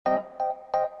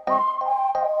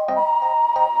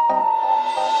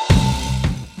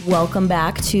Welcome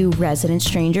back to Resident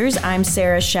Strangers. I'm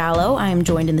Sarah Shallow. I am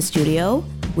joined in the studio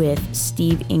with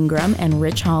Steve Ingram and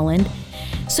Rich Holland.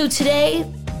 So today,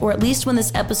 or at least when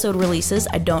this episode releases,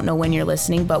 I don't know when you're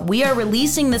listening, but we are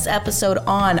releasing this episode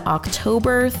on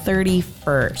October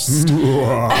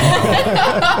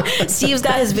 31st. Steve's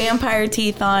got his vampire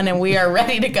teeth on and we are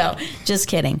ready to go. Just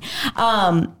kidding.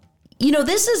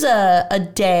 This is a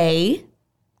day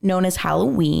known as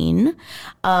Halloween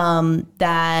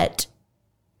that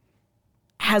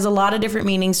has a lot of different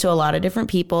meanings to a lot of different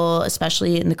people,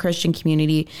 especially in the Christian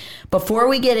community. Before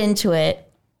we get into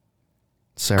it,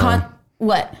 Sarah,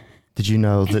 what? Did you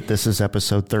know that this is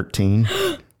episode 13?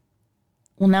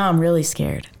 Well, now I'm really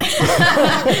scared.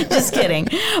 Just kidding.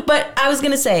 But I was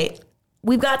going to say,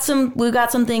 we've got some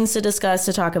things to discuss,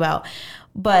 to talk about.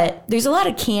 But there's a lot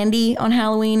of candy on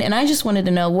Halloween, and I just wanted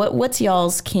to know what's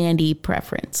y'all's candy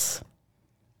preference?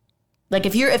 Like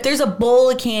if there's a bowl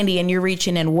of candy and you're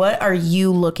reaching in, what are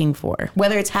you looking for?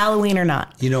 Whether it's Halloween or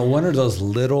not. You know, one of those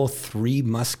little Three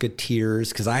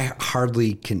Musketeers, because I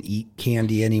hardly can eat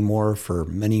candy anymore for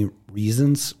many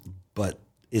reasons, but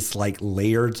it's like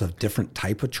layers of different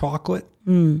type of chocolate.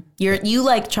 You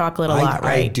like chocolate a lot,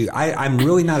 right? I do. I'm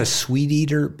really not a sweet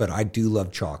eater, but I do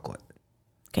love chocolate.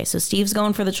 Okay, so Steve's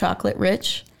going for the chocolate,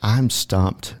 Rich. I'm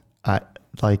stumped.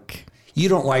 You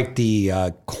don't like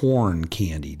the corn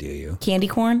candy, do you? Candy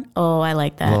corn? Oh, I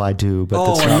like that. Well, I do, but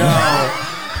Oh, that's no.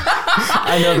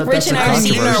 I know that Rich that's and a I are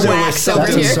seeing our controversy. wax over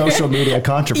That's a here. social media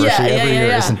controversy Yeah, every year,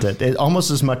 yeah. isn't it? Almost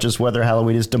as much as whether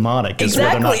Halloween is demonic as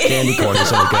whether or not Exactly. candy corn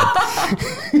is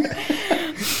any good.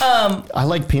 I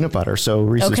like peanut butter, so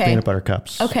Reese's Okay. peanut butter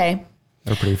cups Okay.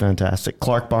 are pretty fantastic.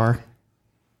 Clark Bar,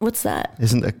 What's that?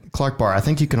 isn't a Clark Bar? I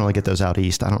think you can only get those out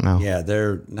east. I don't know. Yeah,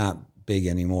 they're not big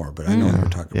anymore, but I know what you're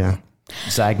talking Yeah. about.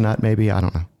 Zagnut, maybe? I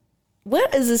don't know.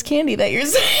 What is this candy that you're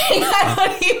saying? I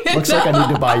don't even Looks know. like I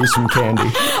need to buy you some candy.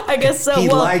 I guess so. He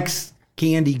Well, likes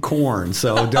candy corn,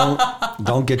 so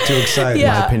don't get too excited.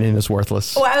 Yeah. My opinion is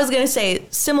worthless. well, I was going to say,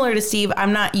 similar to Steve,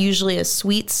 I'm not usually a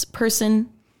sweets person.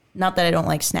 Not that I don't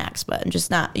like snacks, but I'm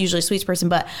just not usually a sweets person.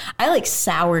 But I like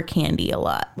sour candy a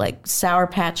lot, like Sour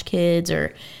Patch Kids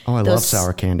or Oh, I love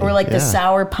sour candy. or like the Yeah.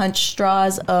 Sour Punch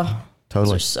straws. Oh,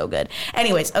 Totally. those are so good.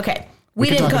 Anyways, okay, We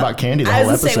could talk about candy the I was whole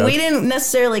gonna say episode. we didn't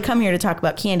necessarily come here to talk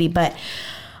about candy, but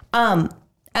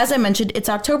as I mentioned, it's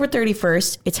October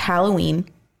 31st. It's Halloween.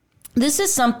 This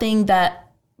is something that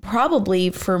probably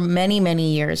for many,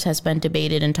 many years has been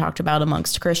debated and talked about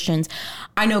amongst Christians.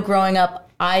 I know growing up,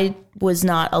 I was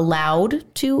not allowed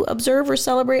to observe or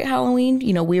celebrate Halloween.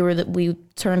 You know, we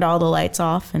turned all the lights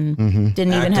off and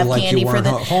didn't even Acted have like you candy for weren't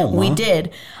the at home, We huh?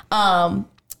 did.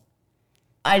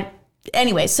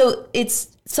 Anyway, so it's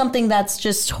something that's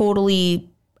just totally,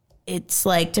 it's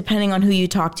like, depending on who you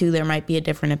talk to, there might be a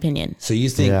different opinion. So you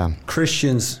think Yeah.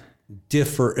 Christians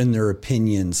differ in their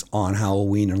opinions on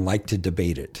Halloween and like to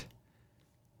debate it?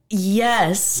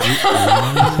 Yes.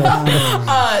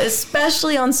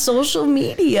 Especially on social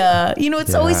media. You know,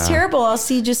 it's always Yeah. terrible. I'll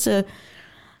see just a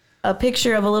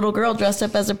picture of a little girl dressed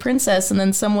up as a princess and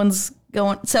then someone's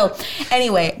going. So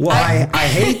anyway. Well, I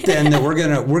hate then that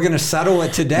we're gonna settle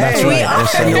it today. That's right. We are. We're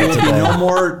settling There it will be today. no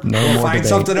more. We'll find debate.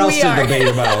 something else We to are. debate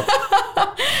about.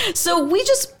 So we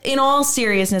just, in all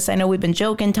seriousness, I know we've been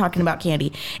joking, talking about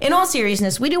candy. In all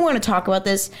seriousness, we do want to talk about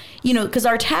this, you know, because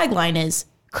our tagline is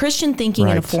Christian thinking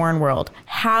in a Right. foreign world.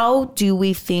 How do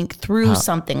we think through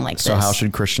something like So this? how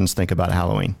should Christians think about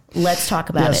Halloween? Let's talk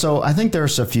about Yeah, it. so I think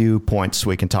there's a few points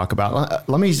we can talk about.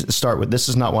 Let me start with, this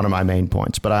is not one of my main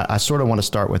points, but I sort of want to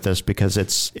start with this because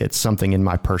it's something in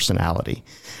my personality,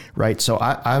 right? So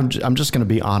I'm just going to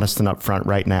be honest and upfront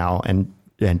right now and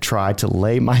try to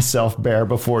lay myself bare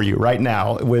before you right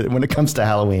now when it comes to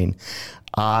Halloween.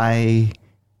 I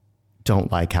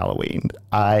don't like Halloween.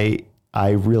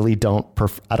 I really don't,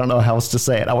 I don't know how else to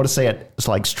say it. I want to say it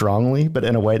like strongly, but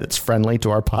in a way that's friendly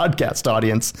to our podcast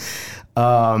audience.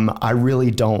 I really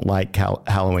don't like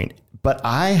Halloween, but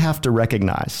I have to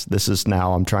recognize, this is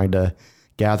now, I'm trying to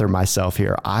gather myself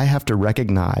here. I have to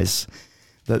recognize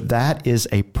that is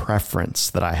a preference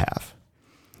that I have.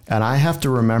 And I have to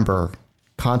remember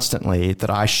constantly that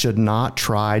I should not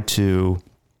try to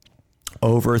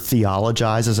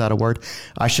over-theologize, is that a word?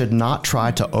 I should not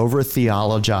try to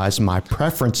over-theologize my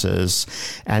preferences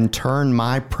and turn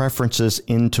my preferences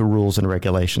into rules and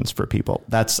regulations for people.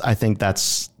 I think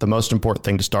that's the most important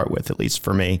thing to start with, at least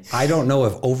for me. I don't know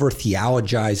if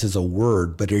over-theologize is a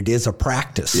word, but it is a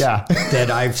practice that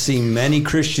I've seen many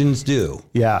Christians do.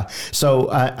 Yeah.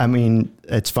 So, I mean,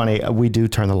 it's funny. We do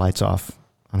turn the lights off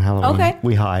on Halloween. Okay.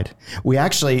 We hide. We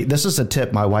actually, this is a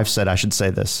tip. My wife said I should say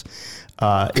this.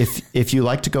 If you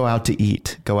like to go out to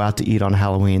eat on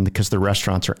Halloween because the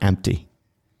restaurants are empty.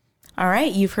 All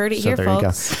right. You've heard it here, there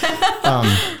folks. You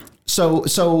go.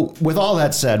 So with all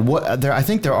that said, I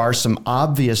think there are some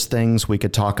obvious things we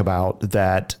could talk about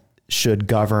that should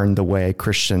govern the way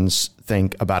Christians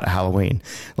think about Halloween.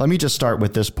 Let me just start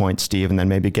with this point, Steve, and then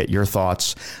maybe get your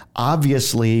thoughts.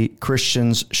 Obviously,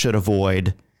 Christians should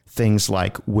avoid things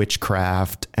like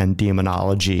witchcraft and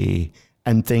demonology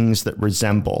and things that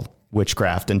resemble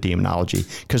witchcraft and demonology,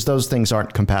 because those things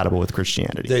aren't compatible with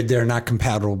Christianity. They're not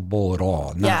compatible at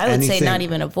all. I would say not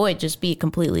even avoid, just be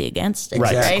completely against it.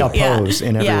 Right. Oppose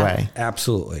in every way.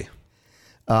 Absolutely.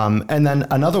 And then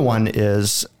another one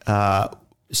is,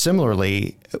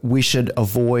 similarly, we should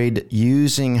avoid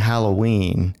using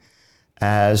Halloween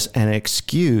as an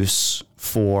excuse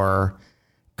for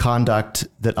conduct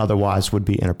that otherwise would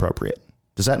be inappropriate.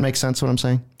 Does that make sense what I'm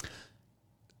saying?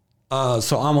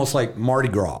 So almost like Mardi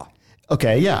Gras.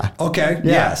 Okay, yeah. Okay,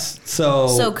 yeah. Yes.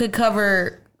 So could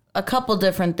cover a couple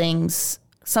different things.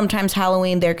 Sometimes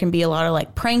Halloween, there can be a lot of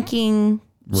like pranking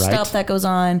stuff that goes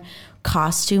on.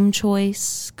 Costume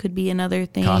choice could be another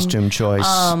thing. Causing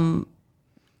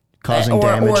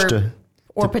damage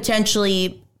or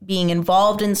potentially being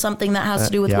involved in something that has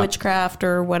to do with witchcraft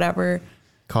or whatever.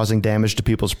 Causing damage to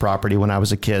people's property. When I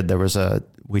was a kid,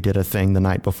 we did a thing the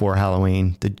night before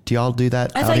Halloween. Do y'all do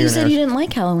that? I thought you said you didn't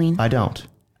like Halloween. I don't.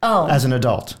 Oh. As an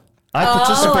adult. I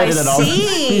participated at all.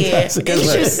 Yes,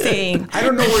 interesting. I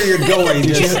don't know where you're going.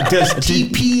 Does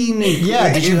TPing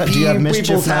do you have Mischief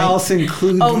people's Night? house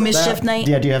include Mischief that? Night?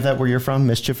 Yeah, do you have that where you're from?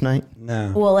 Mischief Night?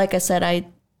 No. Well, like I said, I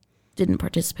didn't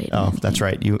participate in anything. That's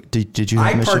right. Did you have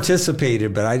I Mischief?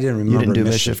 participated, but I didn't remember. You didn't do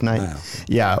Mischief Night? No.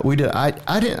 Yeah, we did.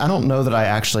 I don't know that I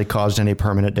actually caused any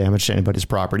permanent damage to anybody's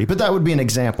property, but that would be an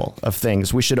example of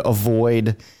things. We should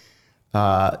avoid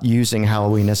using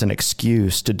Halloween as an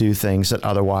excuse to do things that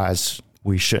otherwise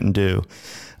we shouldn't do.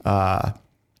 And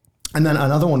then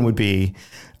another one would be,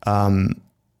 I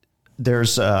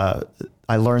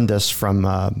learned this from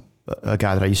a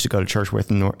guy that I used to go to church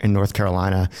with in North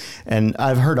Carolina, and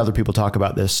I've heard other people talk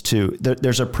about this too.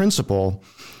 There's a principle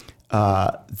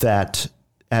that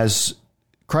as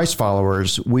Christ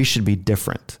followers, we should be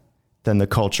different than the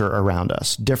culture around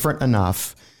us, different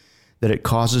enough that it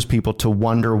causes people to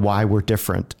wonder why we're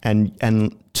different,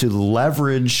 and to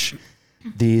leverage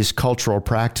these cultural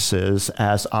practices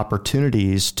as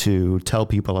opportunities to tell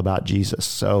people about Jesus.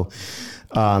 So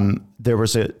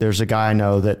there's a guy I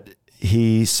know that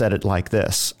he said it like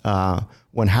this.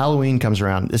 When Halloween comes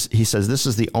around, he says, this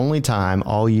is the only time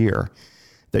all year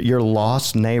that your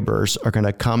lost neighbors are going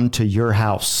to come to your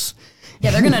house. Yeah,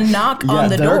 they're going to knock on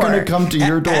the door. They're going to come to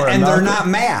your door. And they're not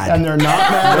mad. And they're not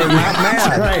mad. They're not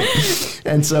mad. Right.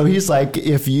 And so he's like,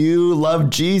 if you love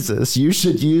Jesus, you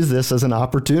should use this as an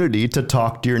opportunity to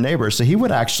talk to your neighbors. So he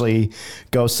would actually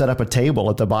go set up a table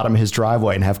at the bottom of his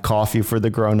driveway and have coffee for the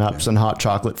grown-ups and hot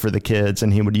chocolate for the kids.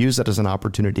 And he would use it as an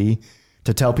opportunity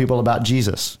to tell people about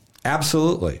Jesus.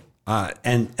 Absolutely.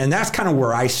 And that's kind of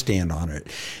where I stand on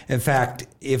it. In fact,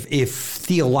 if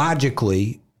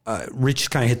theologically,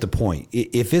 Rich kind of hit the point.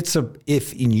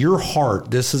 If in your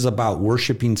heart this is about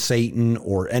worshiping Satan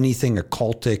or anything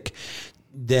occultic,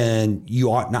 then you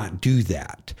ought not do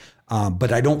that.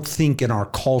 But I don't think in our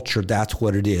culture that's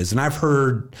what it is. And I've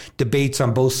heard debates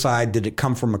on both sides. Did it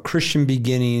come from a Christian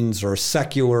beginnings or a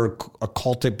secular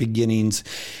occultic beginnings?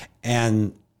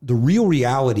 And the real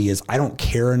reality is I don't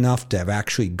care enough to have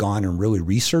actually gone and really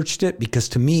researched it, because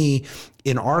to me,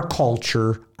 in our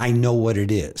culture, I know what it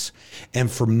is.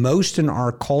 And for most in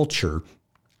our culture,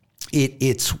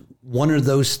 it's one of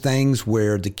those things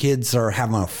where the kids are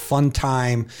having a fun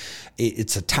time.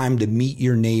 It's a time to meet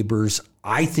your neighbors.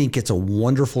 I think it's a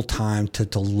wonderful time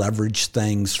to leverage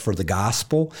things for the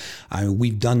gospel. I mean,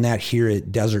 we've done that here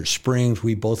at Desert Springs.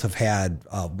 We both have had,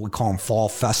 we call them fall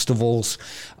festivals.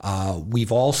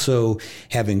 We've also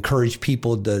have encouraged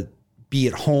people to be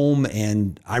at home.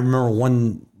 And I remember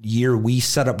one year we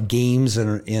set up games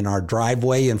in our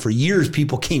driveway, and for years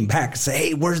people came back and say,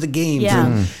 hey, where's the games? Yeah.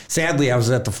 And sadly, I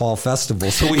was at the fall festival,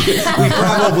 so we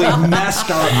probably missed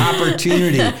our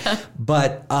opportunity.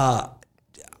 But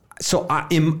so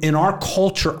in our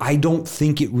culture, I don't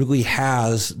think it really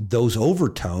has those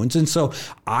overtones. And so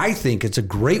I think it's a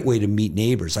great way to meet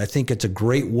neighbors. I think it's a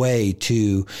great way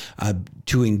to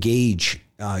engage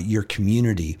your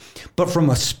community. But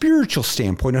from a spiritual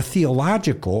standpoint, a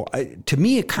theological, to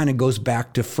me, it kind of goes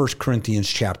back to 1 Corinthians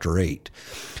chapter 8.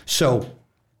 So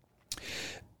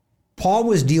Paul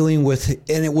was dealing with,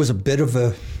 and it was a bit of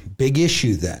a big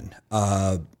issue then.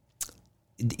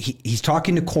 he's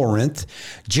talking to Corinth,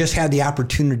 just had the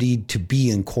opportunity to be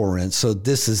in Corinth. So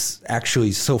this is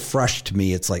actually so fresh to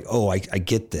me. It's like, oh, I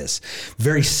get this.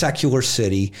 Very secular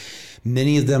city.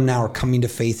 Many of them now are coming to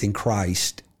faith in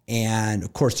Christ. And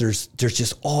of course, there's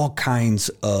just all kinds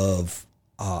of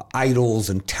idols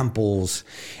and temples,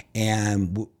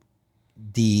 and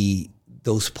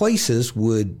those places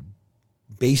would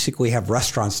basically have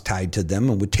restaurants tied to them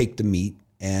and would take the meat,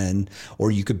 or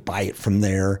you could buy it from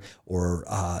there, or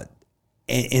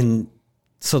and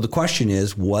so the question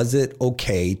is, was it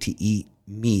okay to eat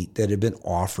meat that had been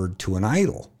offered to an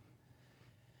idol?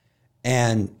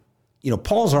 And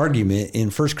Paul's argument in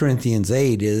 1 Corinthians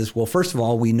 8 is, well, first of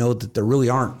all, we know that there really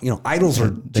aren't, idols are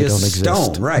just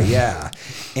stone, right? Yeah.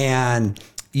 And,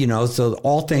 so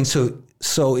all things,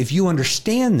 so if you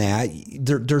understand that,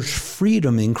 there's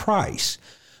freedom in Christ.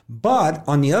 But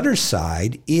on the other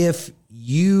side, if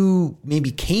you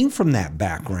maybe came from that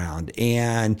background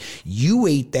and you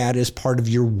ate that as part of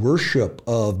your worship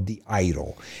of the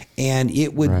idol, and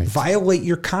it would violate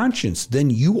your conscience, then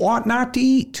you ought not to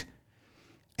eat.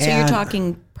 So you're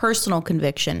talking personal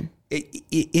conviction.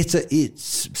 It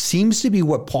seems to be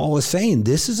what Paul is saying.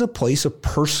 This is a place of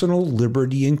personal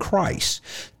liberty in Christ,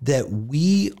 that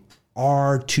we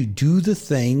are to do the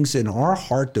things in our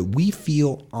heart that we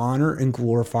feel honor and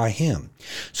glorify him.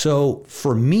 So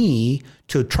for me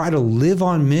to try to live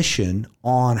on mission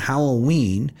on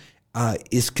Halloween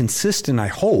is consistent, I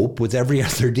hope, with every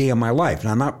other day of my life. And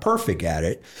I'm not perfect at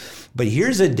it. But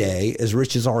here's a day, as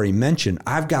Rich has already mentioned,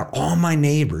 I've got all my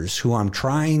neighbors who I'm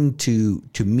trying to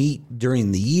meet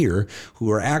during the year who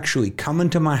are actually coming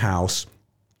to my house.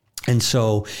 And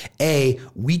so,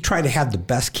 we try to have the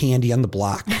best candy on the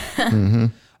block. Mm-hmm.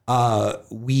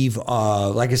 We've,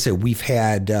 like I said, we've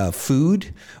had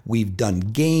food. We've done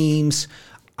games.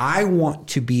 I want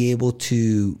to be able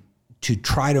to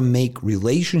try to make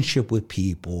relationship with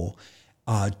people,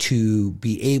 to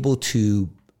be able to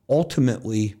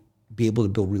ultimately be able to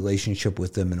build relationship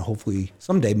with them, and hopefully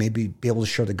someday maybe be able to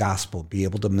share the gospel, be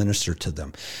able to minister to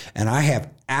them. And I have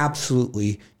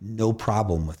absolutely no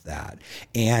problem with that.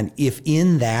 And if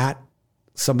in that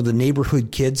some of the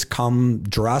neighborhood kids come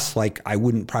dressed like I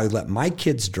wouldn't probably let my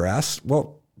kids dress,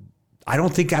 well, I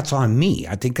don't think that's on me.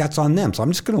 I think that's on them. So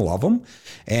I'm just going to love them.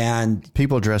 And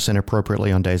people dress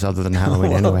inappropriately on days other than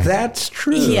Halloween anyway. That's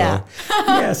true. Yeah.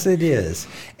 Yes, it is.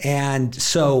 And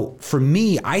so for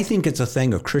me, I think it's a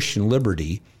thing of Christian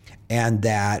liberty, and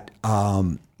that,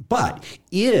 but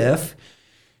if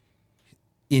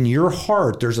in your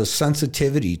heart there's a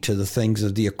sensitivity to the things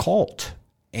of the occult,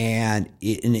 and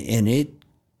it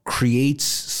creates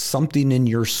something in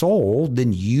your soul,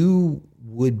 then you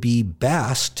would be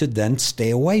best to then stay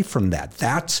away from that.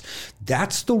 That's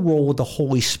the role of the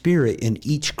Holy Spirit in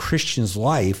each Christian's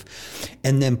life.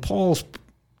 And then Paul's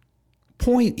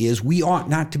point is, we ought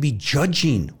not to be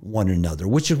judging one another,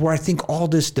 which is where I think all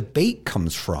this debate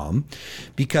comes from,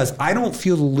 because I don't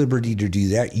feel the liberty to do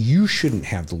that. You shouldn't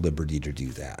have the liberty to do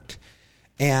that.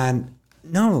 And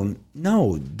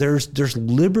no, there's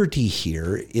liberty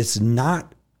here. It's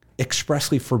not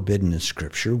expressly forbidden in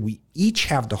Scripture. We each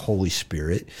have the Holy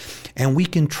Spirit, and we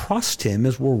can trust him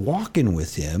as we're walking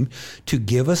with him to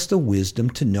give us the wisdom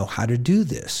to know how to do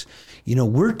this.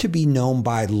 We're to be known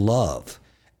by love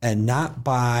and not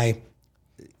by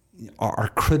our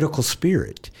critical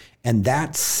spirit. And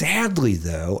that, sadly,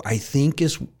 though, I think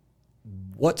is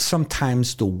what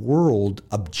sometimes the world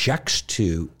objects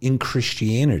to in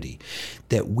Christianity,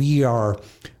 that we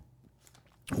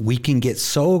can get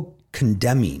so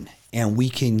condemning, and we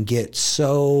can get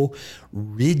so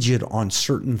rigid on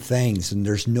certain things, and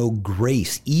there's no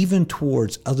grace even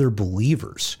towards other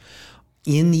believers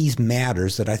in these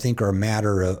matters that I think are a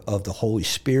matter of the Holy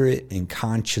Spirit and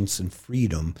conscience and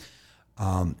freedom.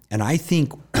 And I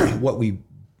think what we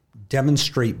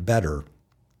demonstrate better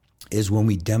is when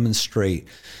we demonstrate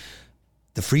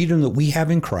the freedom that we have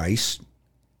in Christ,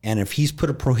 and if he's put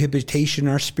a prohibition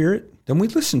in our spirit, then we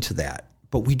listen to that,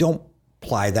 but we don't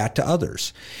apply that to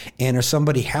others. And if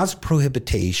somebody has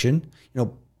prohibition,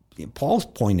 Paul's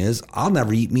point is, I'll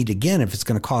never eat meat again if it's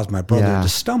going to cause my brother to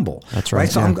stumble. That's right.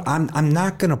 So I'm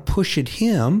not going to push at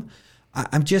him.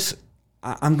 I'm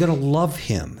going to love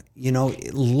him.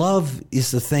 Love is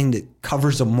the thing that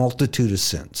covers a multitude of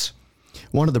sins.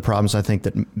 One of the problems I think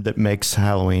that makes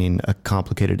Halloween a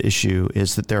complicated issue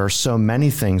is that there are so many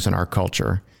things in our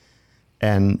culture,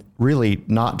 and really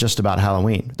not just about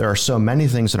Halloween. There are so many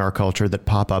things in our culture that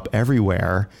pop up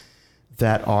everywhere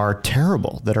that are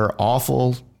terrible, that are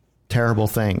awful terrible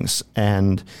things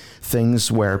and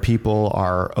things where people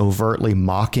are overtly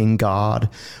mocking God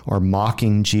or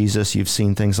mocking Jesus. You've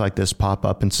seen things like this pop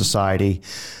up in society.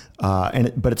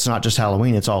 But it's not just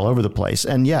Halloween, it's all over the place.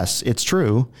 And yes, it's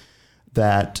true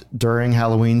that during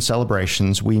Halloween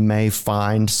celebrations, we may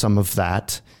find some of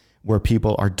that where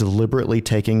people are deliberately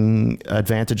taking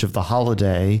advantage of the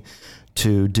holiday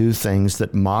to do things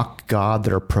that mock God,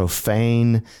 that are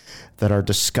profane, that are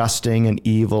disgusting and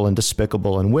evil and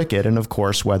despicable and wicked. And of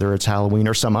course, whether it's Halloween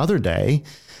or some other day,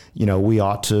 we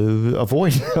ought to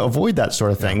avoid that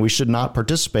sort of thing. We should not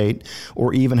participate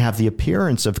or even have the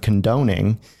appearance of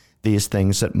condoning these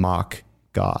things that mock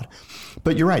God.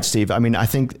 But you're right, Steve. I mean, I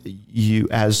think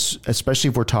especially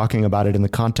if we're talking about it in the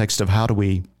context of how do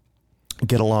we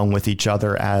get along with each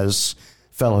other as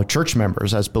fellow church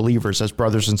members, as believers, as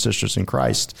brothers and sisters in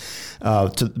Christ.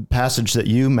 The passage that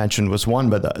you mentioned was one,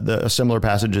 but a similar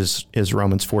passage is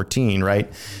Romans 14,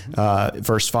 right?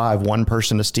 Verse 5, one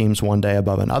person esteems one day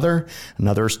above another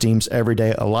esteems every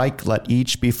day alike. Let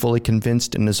each be fully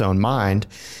convinced in his own mind.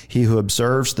 He who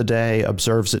observes the day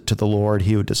observes it to the Lord.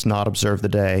 He who does not observe the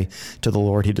day to the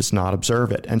Lord, he does not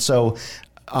observe it. And so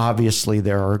obviously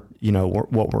there are,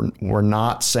 what we're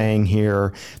not saying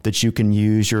here that you can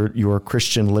use your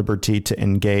Christian liberty to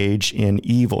engage in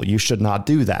evil. You should not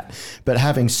do that. But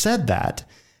having said that,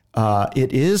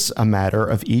 it is a matter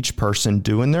of each person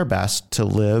doing their best to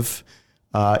live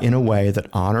in a way that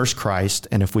honors Christ.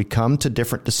 And if we come to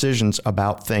different decisions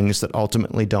about things that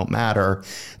ultimately don't matter,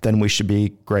 then we should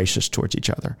be gracious towards each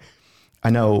other. I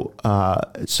know,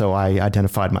 so I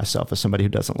identified myself as somebody who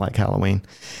doesn't like Halloween.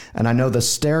 And I know the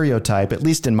stereotype, at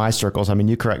least in my circles, I mean,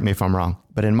 you correct me if I'm wrong,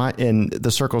 but in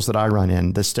the circles that I run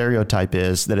in, the stereotype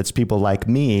is that it's people like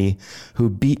me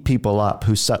who beat people up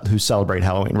who celebrate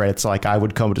Halloween, right? It's like I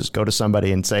would go to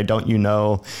somebody and say, don't you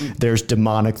know there's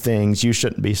demonic things, you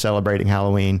shouldn't be celebrating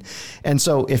Halloween. And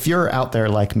so if you're out there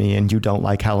like me and you don't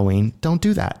like Halloween, don't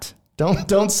do that.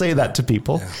 Don't say that to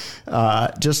people.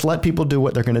 Yeah. Just let people do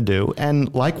what they're going to do.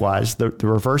 And likewise, the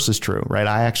reverse is true, right?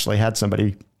 I actually had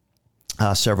somebody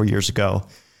several years ago,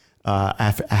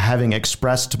 having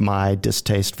expressed my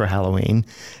distaste for Halloween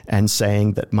and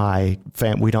saying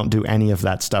that we don't do any of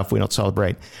that stuff. We don't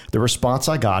celebrate. The response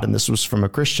I got, and this was from a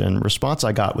Christian,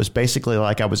 was basically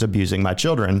like I was abusing my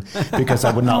children because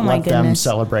I would not let them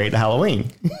celebrate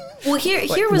Halloween. Well,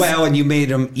 here was... Well, and you made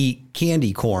them eat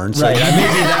candy corn, so right. Maybe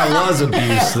that was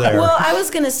abuse there. Well, I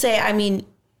was going to say, I mean,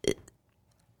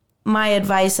 my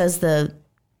advice as the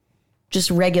just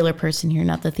regular person here,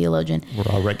 not the theologian.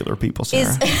 We're all regular people,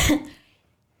 Sarah.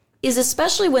 Is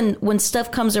especially when stuff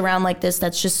comes around like this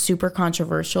that's just super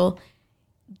controversial,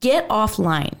 get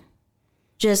offline.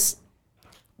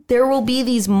 There will be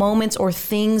these moments or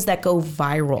things that go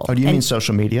viral. Oh, do you mean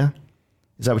social media?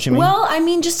 Is that what you mean? Well, I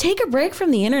mean, just take a break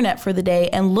from the internet for the day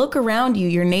and look around you.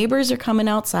 Your neighbors are coming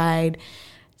outside.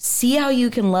 See how you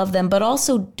can love them, but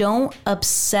also don't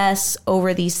obsess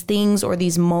over these things or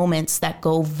these moments that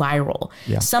go viral.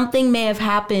 Yeah. Something may have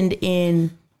happened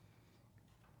in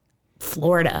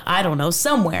Florida, I don't know,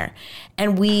 somewhere.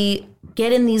 And we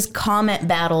get in these comment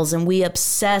battles and we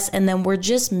obsess, and then we're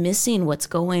just missing what's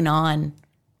going on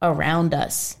around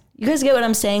us. You guys get what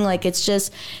I'm saying? Like, it's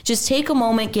just take a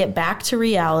moment, get back to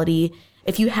reality.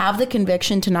 If you have the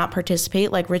conviction to not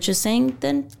participate, like Rich is saying,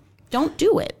 then don't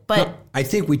do it. But no, I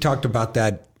think we talked about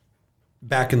that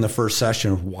back in the first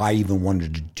session of why I even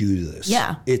wanted to do this.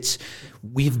 Yeah.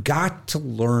 We've got to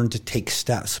learn to take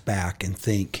steps back and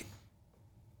think,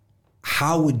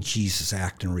 how would Jesus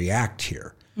act and react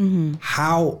here? Mm-hmm.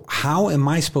 How am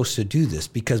I supposed to do this?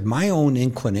 Because my own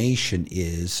inclination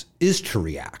is to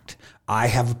react. I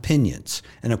have opinions,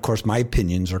 and of course my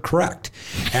opinions are correct.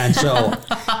 And so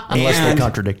unless they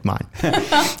contradict mine.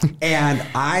 And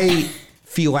I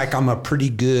feel like I'm a pretty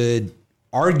good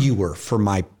arguer for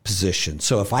my position.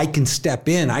 So if I can step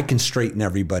in, I can straighten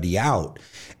everybody out.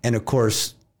 And of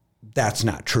course, that's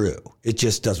not true. It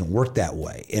just doesn't work that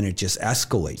way. And it just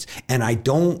escalates. And I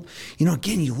don't,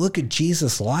 again, you look at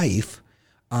Jesus' life,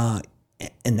 and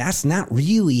that's not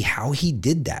really how he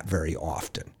did that very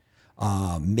often.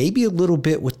 Maybe a little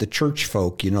bit with the church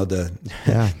folk,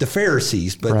 the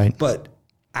Pharisees, but right. But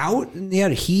out in the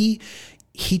end, he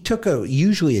took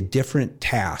usually a different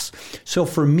task. So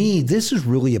for me, this is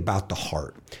really about the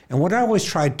heart. And what I always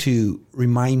try to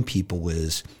remind people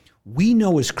is, we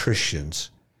know as Christians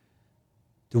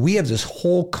that we have this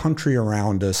whole country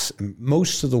around us, and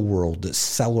most of the world, that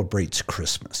celebrates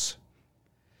Christmas.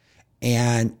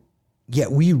 And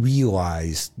yet we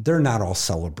realize they're not all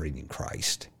celebrating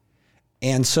Christ.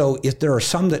 And so if there are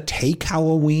some that take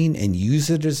Halloween and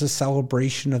use it as a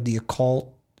celebration of the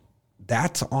occult,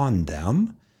 that's on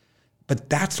them. But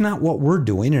that's not what we're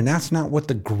doing, and that's not what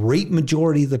the great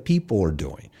majority of the people are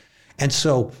doing. And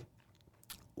so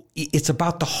it's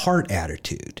about the heart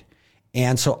attitude.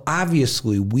 And so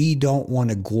obviously we don't want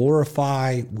to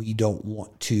glorify, we don't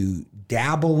want to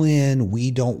dabble in,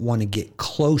 we don't want to get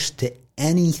close to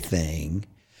anything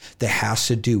that has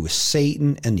to do with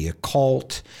Satan and the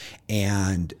occult.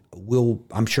 And we'll,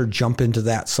 I'm sure, jump into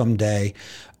that someday.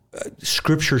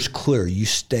 Scripture's clear. You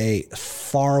stay as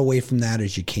far away from that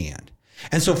as you can.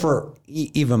 And so for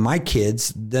even my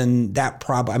kids, then that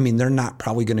probably, I mean, they're not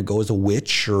probably going to go as a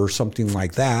witch or something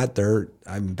like that.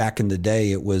 Back in the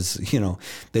day, it was, the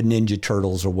Ninja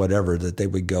Turtles or whatever that they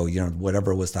would go,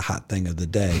 whatever was the hot thing of the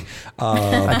day.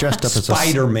 I dressed up as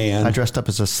Spider-Man. I dressed up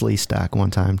as a slee stack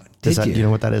one time. Did you? Do you know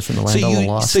what that is from the Land of the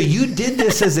Lost? So you did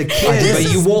this as a kid,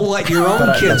 but you won't let your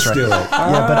own kids do it.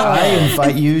 Yeah, but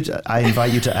I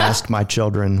invite you to ask my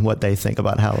children what they think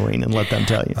about Halloween and let them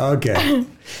tell you. Okay.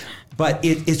 But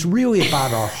it's really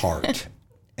about our heart.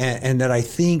 And that I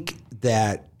think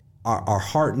that our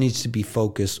heart needs to be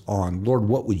focused on, Lord,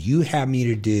 what would you have me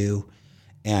to do?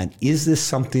 And is this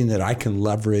something that I can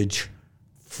leverage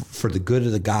for the good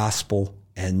of the gospel?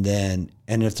 And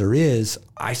if there is,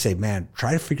 I say, man,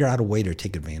 try to figure out a way to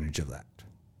take advantage of that.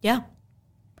 Yeah.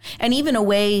 And even a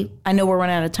way, I know we're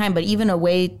running out of time, but even a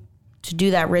way to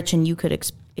do that, Rich, and you could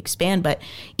expand, but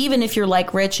even if you're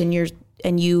like Rich and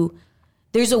you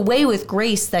there's a way with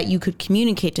grace that you could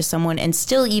communicate to someone and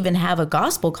still even have a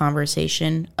gospel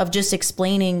conversation of just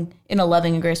explaining in a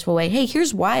loving and graceful way, hey,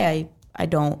 here's why I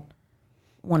don't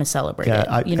want to celebrate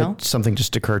it. Something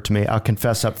just occurred to me. I'll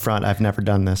confess up front, I've never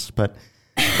done this, but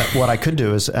what I could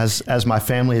do is as my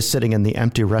family is sitting in the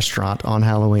empty restaurant on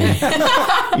Halloween,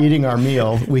 eating our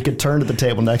meal, we could turn to the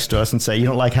table next to us and say, you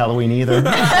don't like Halloween either?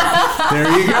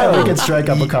 There you go. We could strike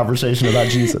up a conversation about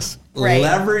Jesus. Right.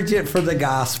 Leverage it for the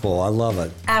gospel. I love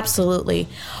it. Absolutely.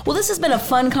 Well, this has been a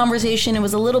fun conversation. It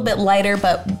was a little bit lighter,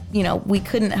 but we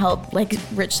couldn't help, like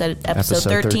Rich said, episode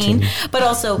 13. But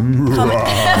also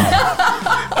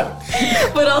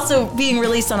but also being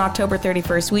released on October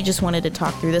 31st. We just wanted to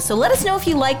talk through this. So let us know if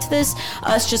you liked this,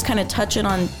 us just kind of touching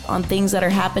on things that are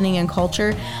happening in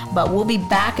culture. But we'll be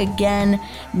back again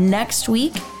next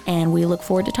week, and we look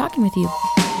forward to talking with you.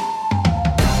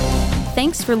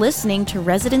 Thanks for listening to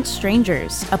Resident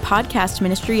Strangers, a podcast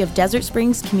ministry of Desert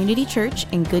Springs Community Church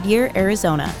in Goodyear,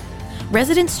 Arizona.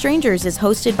 Resident Strangers is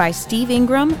hosted by Steve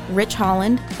Ingram, Rich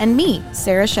Holland, and me,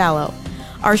 Sarah Shallow.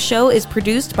 Our show is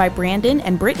produced by Brandon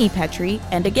and Brittany Petrie,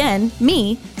 and again,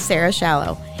 me, Sarah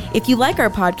Shallow. If you like our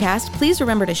podcast, please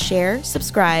remember to share,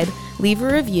 subscribe, leave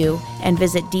a review, and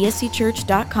visit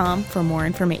dscchurch.com for more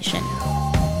information.